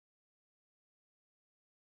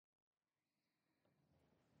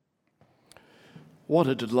What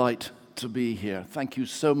a delight to be here. Thank you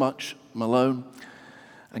so much, Malone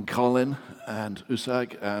and Colin and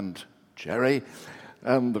Usag and Jerry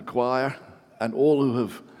and the choir and all who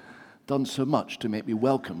have done so much to make me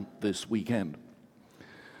welcome this weekend.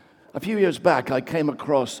 A few years back, I came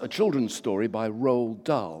across a children's story by Roald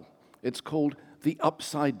Dahl. It's called The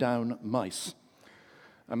Upside Down Mice.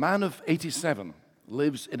 A man of 87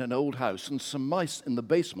 lives in an old house, and some mice in the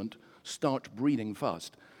basement start breeding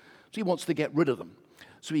fast. So he wants to get rid of them.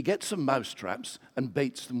 So he gets some mouse traps and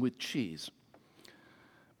baits them with cheese.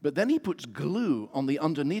 But then he puts glue on the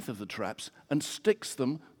underneath of the traps and sticks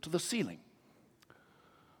them to the ceiling.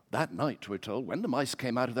 That night, we're told, when the mice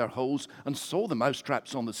came out of their holes and saw the mouse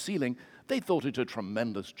traps on the ceiling, they thought it a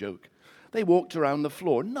tremendous joke. They walked around the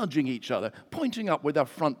floor, nudging each other, pointing up with their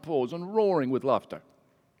front paws and roaring with laughter.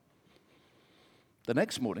 The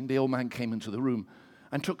next morning, the old man came into the room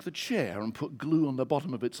and took the chair and put glue on the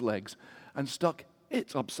bottom of its legs and stuck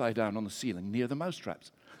it upside down on the ceiling near the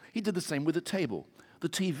mousetraps. He did the same with the table, the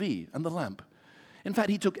TV, and the lamp. In fact,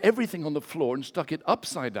 he took everything on the floor and stuck it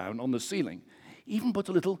upside down on the ceiling, even put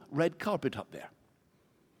a little red carpet up there.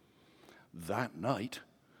 That night,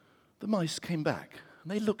 the mice came back, and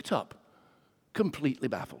they looked up, completely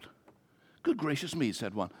baffled. "Good gracious me,"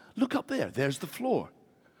 said one. "Look up there, there's the floor."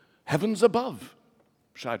 "Heavens above,"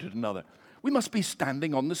 shouted another. "We must be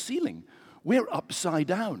standing on the ceiling. We're upside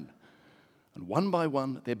down." And one by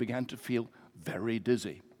one, they began to feel very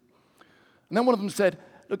dizzy. And then one of them said,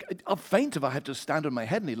 "Look, I'll faint if I have to stand on my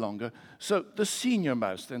head any longer." So the senior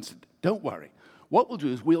mouse then said, "Don't worry. What we'll do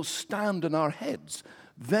is we'll stand on our heads.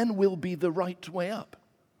 Then we'll be the right way up."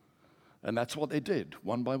 And that's what they did.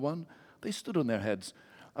 One by one, they stood on their heads.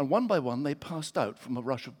 And one by one, they passed out from a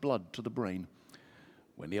rush of blood to the brain.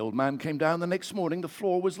 When the old man came down the next morning, the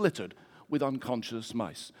floor was littered with unconscious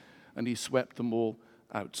mice. And he swept them all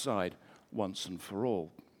outside once and for all.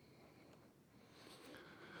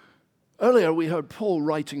 Earlier, we heard Paul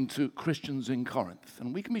writing to Christians in Corinth,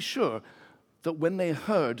 and we can be sure that when they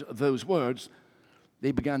heard those words,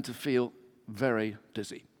 they began to feel very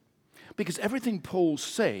dizzy. Because everything Paul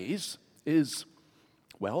says is,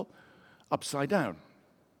 well, upside down.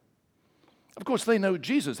 Of course, they know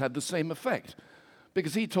Jesus had the same effect,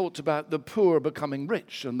 because he talked about the poor becoming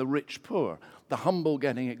rich and the rich poor, the humble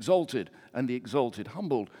getting exalted and the exalted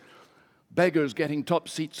humbled, beggars getting top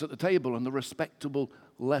seats at the table and the respectable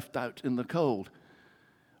left out in the cold.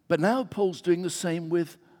 But now Paul's doing the same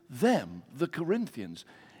with them, the Corinthians.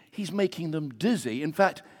 He's making them dizzy. In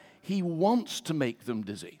fact, he wants to make them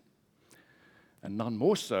dizzy. And none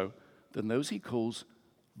more so than those he calls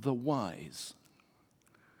the wise.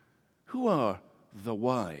 Who are the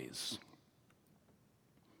wise?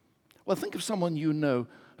 Well, think of someone you know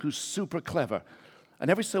who's super clever, and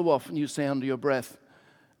every so often you say under your breath,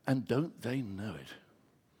 "And don't they know it?"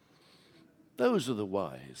 Those are the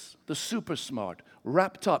wise, the super smart,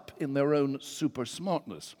 wrapped up in their own super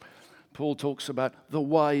smartness. Paul talks about the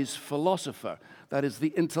wise philosopher, that is,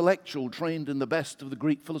 the intellectual trained in the best of the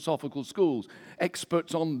Greek philosophical schools,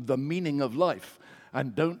 experts on the meaning of life,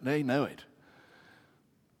 and don't they know it?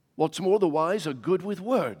 What's more, the wise are good with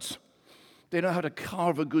words. They know how to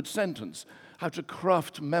carve a good sentence, how to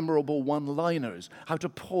craft memorable one-liners, how to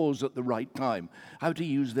pause at the right time, how to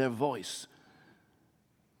use their voice.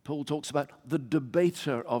 Paul talks about the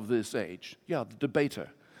debater of this age. Yeah, the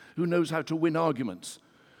debater, who knows how to win arguments.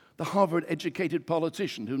 The Harvard-educated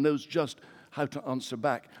politician who knows just how to answer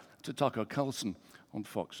back to Tucker Carlson on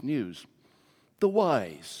Fox News. The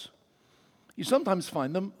wise. You sometimes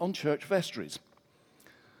find them on church vestries.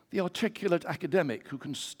 The articulate academic who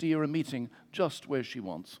can steer a meeting just where she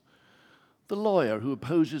wants. The lawyer who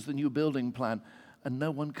opposes the new building plan and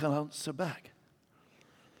no one can answer back.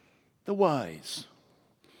 The wise.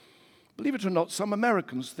 Believe it or not, some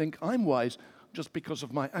Americans think I'm wise just because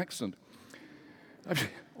of my accent.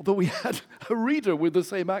 Although we had a reader with the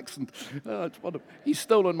same accent. He's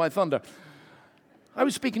stolen my thunder. I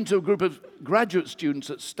was speaking to a group of graduate students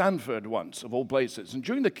at Stanford once, of all places, and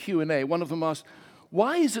during the Q&A, one of them asked,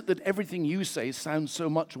 "Why is it that everything you say sounds so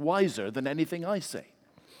much wiser than anything I say?"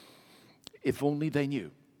 If only they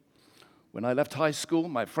knew. When I left high school,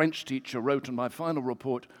 my French teacher wrote in my final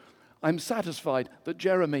report, "I'm satisfied that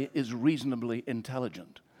Jeremy is reasonably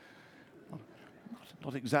intelligent."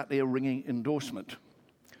 Not exactly a ringing endorsement.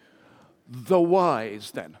 The wise,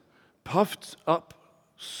 then, puffed up,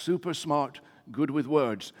 super smart, good with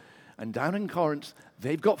words. And down in Corinth,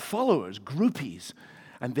 they've got followers, groupies.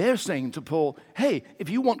 And they're saying to Paul, "Hey, if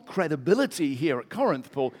you want credibility here at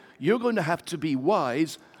Corinth, Paul, you're going to have to be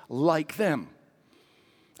wise like them.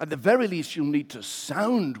 At the very least, you'll need to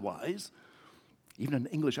sound wise. Even an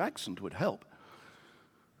English accent would help.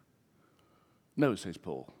 No, says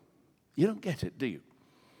Paul. You don't get it, do you?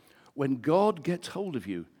 When God gets hold of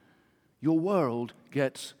you, your world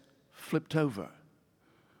gets flipped over.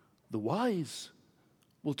 The wise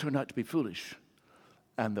will turn out to be foolish,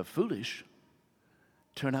 and the foolish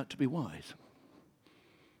turn out to be wise.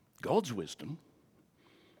 God's wisdom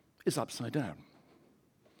is upside down.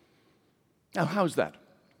 Now, how's that?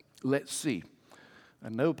 Let's see.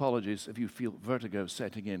 And no apologies if you feel vertigo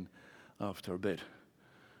setting in after a bit.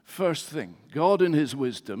 First thing, God in his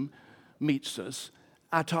wisdom meets us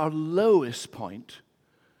at our lowest point,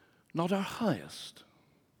 not our highest.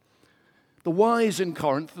 The wise in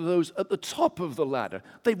Corinth are those at the top of the ladder.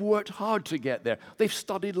 They've worked hard to get there. They've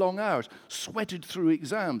studied long hours, sweated through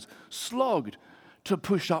exams, slogged to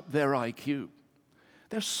push up their IQ.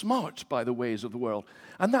 They're smart by the ways of the world.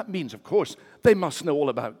 And that means, of course, they must know all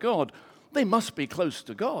about God. They must be close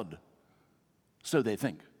to God. So they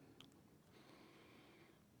think.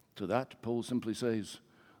 To that, Paul simply says,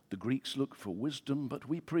 the Greeks look for wisdom, but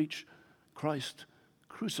we preach Christ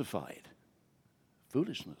crucified.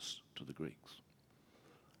 Foolishness to the Greeks.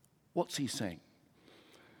 What's he saying?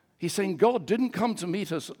 He's saying God didn't come to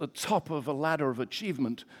meet us at the top of a ladder of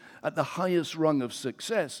achievement, at the highest rung of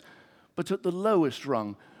success, but at the lowest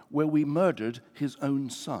rung where we murdered his own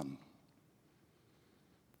son.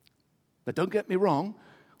 But don't get me wrong,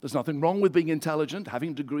 there's nothing wrong with being intelligent,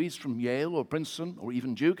 having degrees from Yale or Princeton or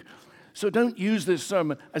even Duke. So don't use this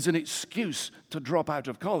sermon as an excuse to drop out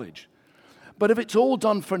of college. But if it's all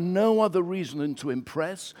done for no other reason than to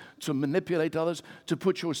impress, to manipulate others, to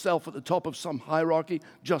put yourself at the top of some hierarchy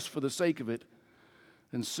just for the sake of it,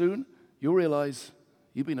 then soon you'll realize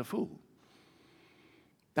you've been a fool.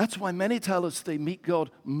 That's why many tell us they meet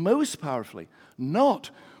God most powerfully,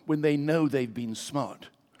 not when they know they've been smart,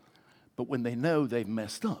 but when they know they've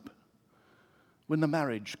messed up, when the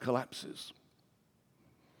marriage collapses,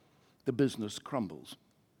 the business crumbles,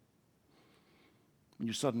 when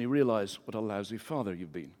you suddenly realize what a lousy father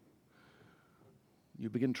you've been. You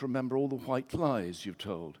begin to remember all the white lies you've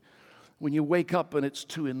told. When you wake up and it's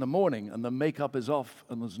 2 a.m. and the makeup is off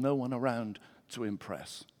and there's no one around to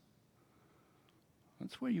impress.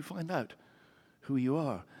 That's where you find out who you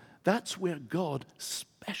are. That's where God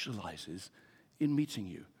specializes in meeting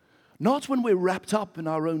you. Not when we're wrapped up in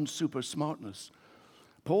our own super smartness.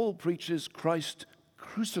 Paul preaches Christ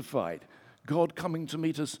crucified, God coming to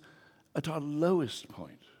meet us at our lowest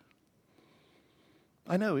point.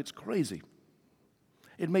 I know, it's crazy.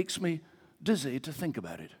 It makes me dizzy to think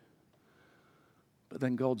about it. But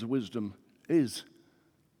then God's wisdom is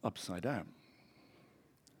upside down.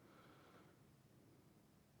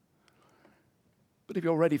 But if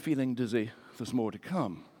you're already feeling dizzy, there's more to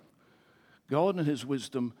come. God in his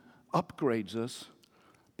wisdom upgrades us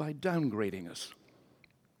by downgrading us.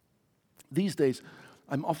 These days,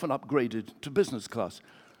 I'm often upgraded to business class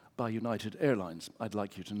by United Airlines. I'd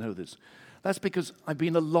like you to know this. That's because I've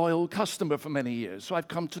been a loyal customer for many years, so I've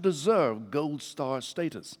come to deserve gold star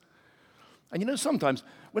status. And you know, sometimes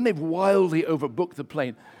when they've wildly overbooked the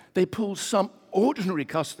plane, they pull some ordinary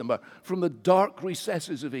customer from the dark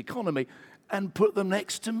recesses of economy and put them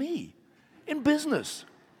next to me in business.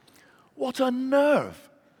 What a nerve.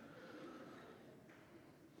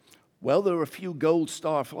 Well, there are a few gold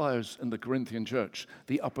star flyers in the Corinthian church,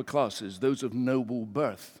 the upper classes, those of noble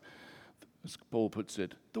birth, as Paul puts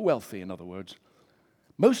it, the wealthy, in other words.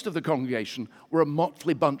 Most of the congregation were a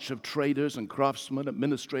motley bunch of traders and craftsmen,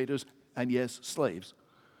 administrators, and yes, slaves.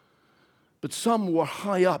 But some were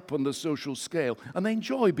high up on the social scale, and they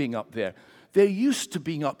enjoy being up there. They're used to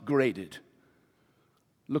being upgraded,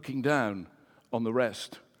 looking down on the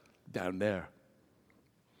rest down there.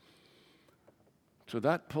 To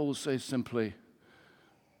that, Paul says simply,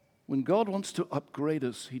 when God wants to upgrade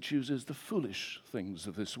us, he chooses the foolish things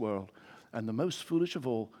of this world. And the most foolish of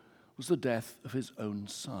all was the death of his own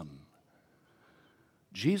son.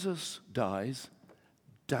 Jesus dies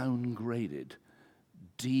downgraded,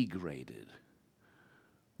 degraded.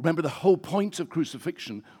 Remember, the whole point of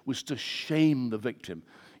crucifixion was to shame the victim.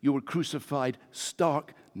 You were crucified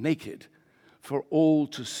stark naked for all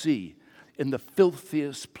to see in the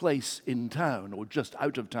filthiest place in town or just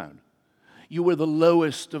out of town. You were the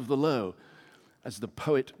lowest of the low. As the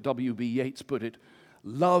poet W.B. Yeats put it,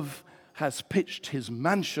 love has pitched his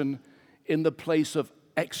mansion in the place of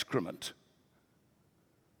excrement.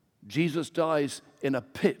 Jesus dies in a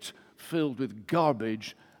pit filled with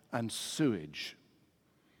garbage and sewage.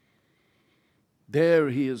 There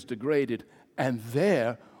he is degraded, and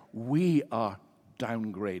there we are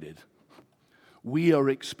downgraded. We are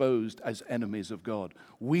exposed as enemies of God.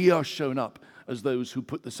 We are shown up as those who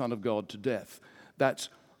put the Son of God to death. That's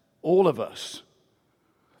all of us.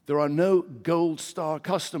 There are no gold star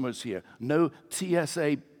customers here, no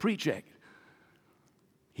TSA pre-check.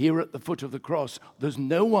 Here at the foot of the cross, there's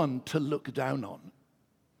no one to look down on.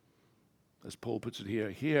 As Paul puts it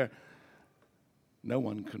here, no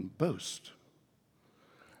one can boast.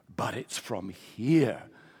 But it's from here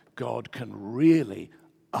God can really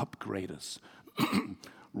upgrade us,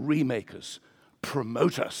 remake us,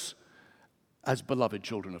 promote us as beloved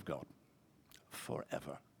children of God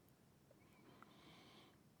forever.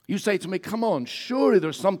 You say to me, come on, surely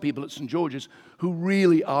there's some people at St. George's who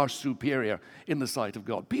really are superior in the sight of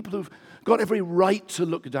God. People who've got every right to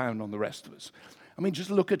look down on the rest of us. I mean,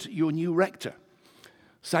 just look at your new rector.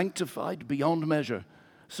 Sanctified beyond measure.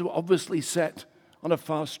 So obviously set on a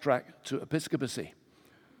fast track to episcopacy.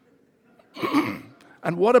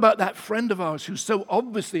 And what about that friend of ours who's so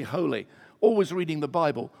obviously holy, always reading the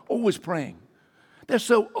Bible, always praying? They're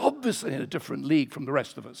so obviously in a different league from the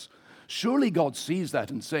rest of us. Surely God sees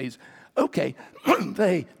that and says, okay,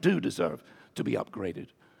 they do deserve to be upgraded.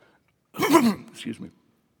 Excuse me.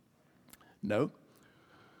 No.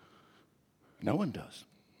 No one does.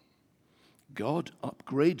 God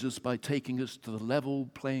upgrades us by taking us to the level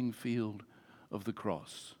playing field of the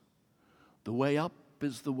cross. The way up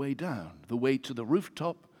is the way down. The way to the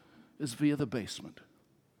rooftop is via the basement.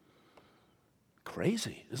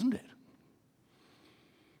 Crazy, isn't it?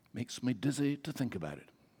 Makes me dizzy to think about it.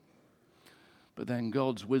 But then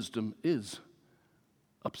God's wisdom is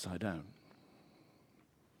upside down.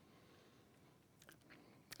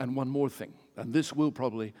 And one more thing, and this will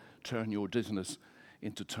probably turn your dizziness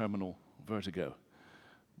into terminal vertigo.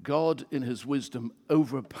 God, in his wisdom,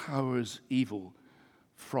 overpowers evil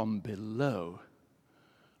from below,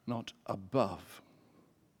 not above.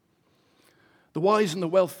 The wise and the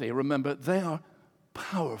wealthy, remember, they are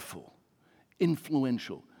powerful,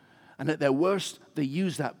 influential. And at their worst, they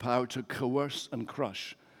use that power to coerce and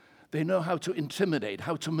crush. They know how to intimidate,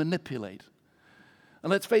 how to manipulate. And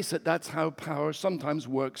let's face it, that's how power sometimes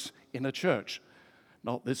works in a church.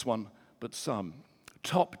 Not this one, but some.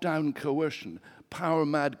 Top-down coercion,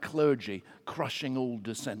 power-mad clergy crushing all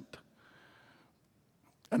dissent.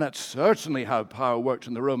 And that's certainly how power worked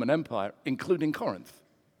in the Roman Empire, including Corinth.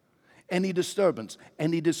 Any disturbance,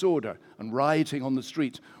 any disorder, and rioting on the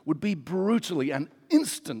streets would be brutally and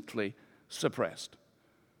instantly suppressed,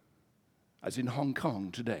 as in Hong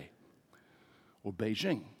Kong today, or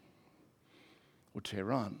Beijing, or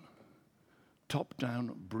Tehran.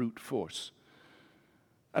 Top-down brute force.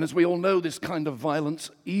 And as we all know, this kind of violence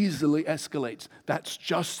easily escalates. That's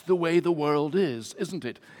just the way the world is, isn't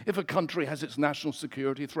it? If a country has its national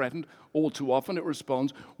security threatened, all too often it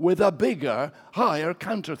responds with a bigger, higher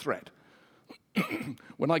counter-threat.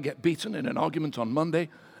 When I get beaten in an argument on Monday,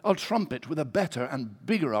 I'll trump it with a better and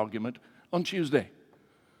bigger argument on Tuesday.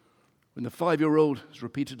 When the 5-year-old is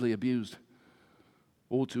repeatedly abused,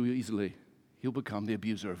 all too easily, he'll become the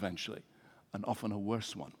abuser eventually, and often a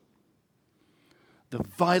worse one. The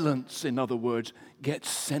violence, in other words, gets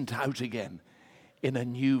sent out again in a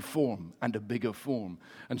new form and a bigger form.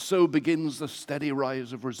 And so begins the steady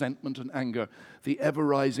rise of resentment and anger, the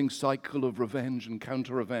ever-rising cycle of revenge and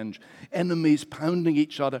counter-revenge, enemies pounding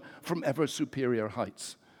each other from ever superior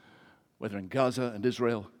heights. Whether in Gaza and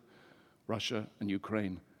Israel, Russia and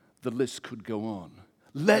Ukraine, the list could go on.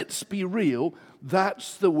 Let's be real,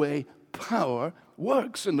 that's the way power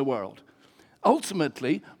works in the world.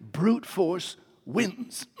 Ultimately, brute force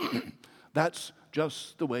wins. That's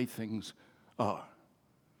just the way things are.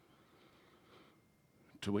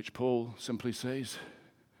 To which Paul simply says,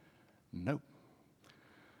 no,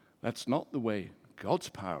 that's not the way God's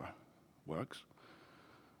power works.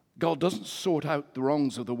 God doesn't sort out the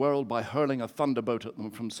wrongs of the world by hurling a thunderbolt at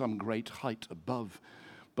them from some great height above,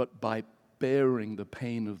 but by bearing the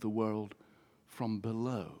pain of the world from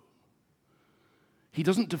below. He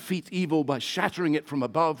doesn't defeat evil by shattering it from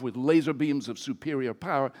above with laser beams of superior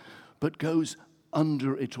power, but goes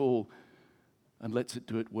under it all and lets it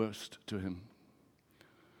do it worst to him.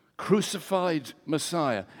 Crucified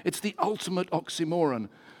Messiah. It's the ultimate oxymoron.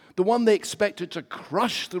 The one they expected to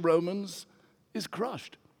crush the Romans is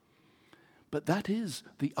crushed. But that is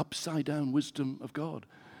the upside-down wisdom of God.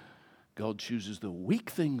 God chooses the weak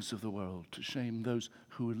things of the world to shame those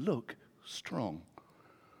who look strong.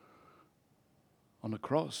 On a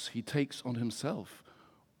cross, he takes on himself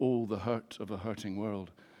all the hurt of a hurting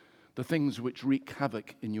world, the things which wreak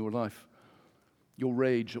havoc in your life, your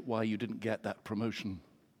rage at why you didn't get that promotion,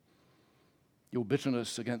 your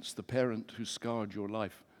bitterness against the parent who scarred your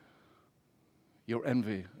life, your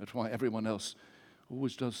envy at why everyone else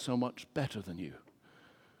always does so much better than you,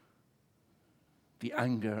 the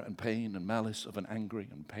anger and pain and malice of an angry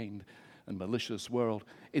and pained and malicious world.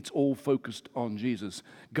 It's all focused on Jesus.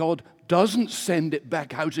 God doesn't send it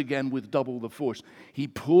back out again with double the force. He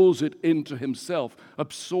pulls it into himself,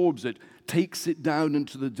 absorbs it, takes it down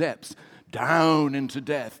into the depths, down into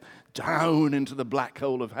death, down into the black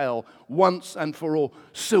hole of hell, once and for all,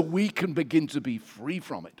 so we can begin to be free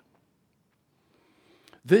from it.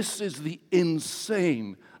 This is the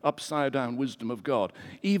insane upside-down wisdom of God.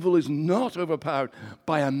 Evil is not overpowered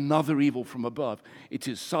by another evil from above. It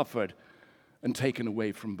is suffered and taken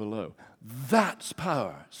away from below. That's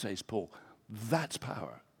power, says Paul. That's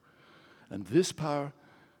power. And this power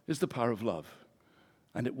is the power of love.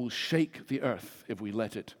 And it will shake the earth if we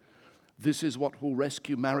let it. This is what will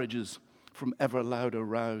rescue marriages from ever louder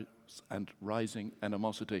rows and rising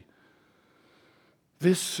animosity.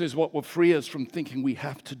 This is what will free us from thinking we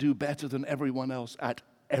have to do better than everyone else at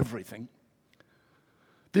everything.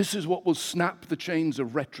 This is what will snap the chains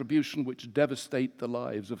of retribution which devastate the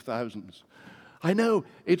lives of thousands. I know,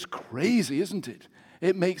 it's crazy, isn't it?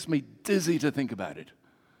 It makes me dizzy to think about it.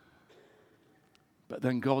 But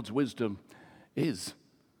then God's wisdom is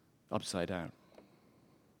upside down.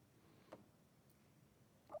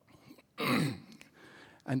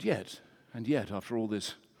 And yet, after all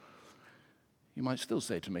this, you might still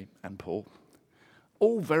say to me, and Paul,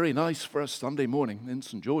 all very nice for a Sunday morning in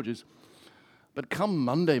St. George's, but come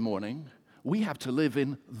Monday morning, we have to live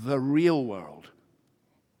in the real world.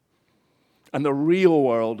 And the real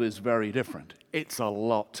world is very different. It's a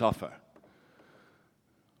lot tougher.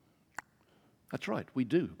 That's right, we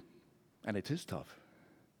do. And it is tough.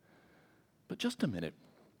 But just a minute.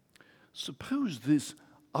 Suppose this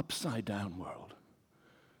upside-down world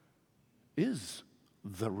is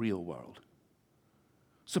the real world.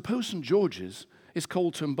 Suppose St. George's is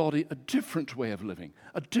called to embody a different way of living,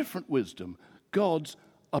 a different wisdom, God's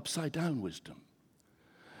upside-down wisdom.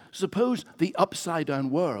 Suppose the upside-down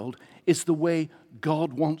world is the way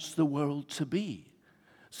God wants the world to be.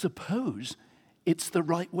 Suppose it's the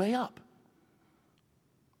right way up.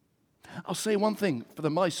 I'll say one thing for the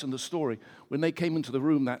mice in the story. When they came into the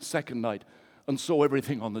room that second night and saw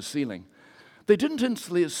everything on the ceiling, they didn't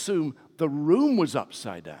instantly assume the room was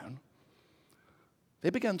upside down. They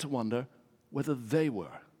began to wonder whether they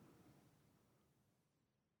were.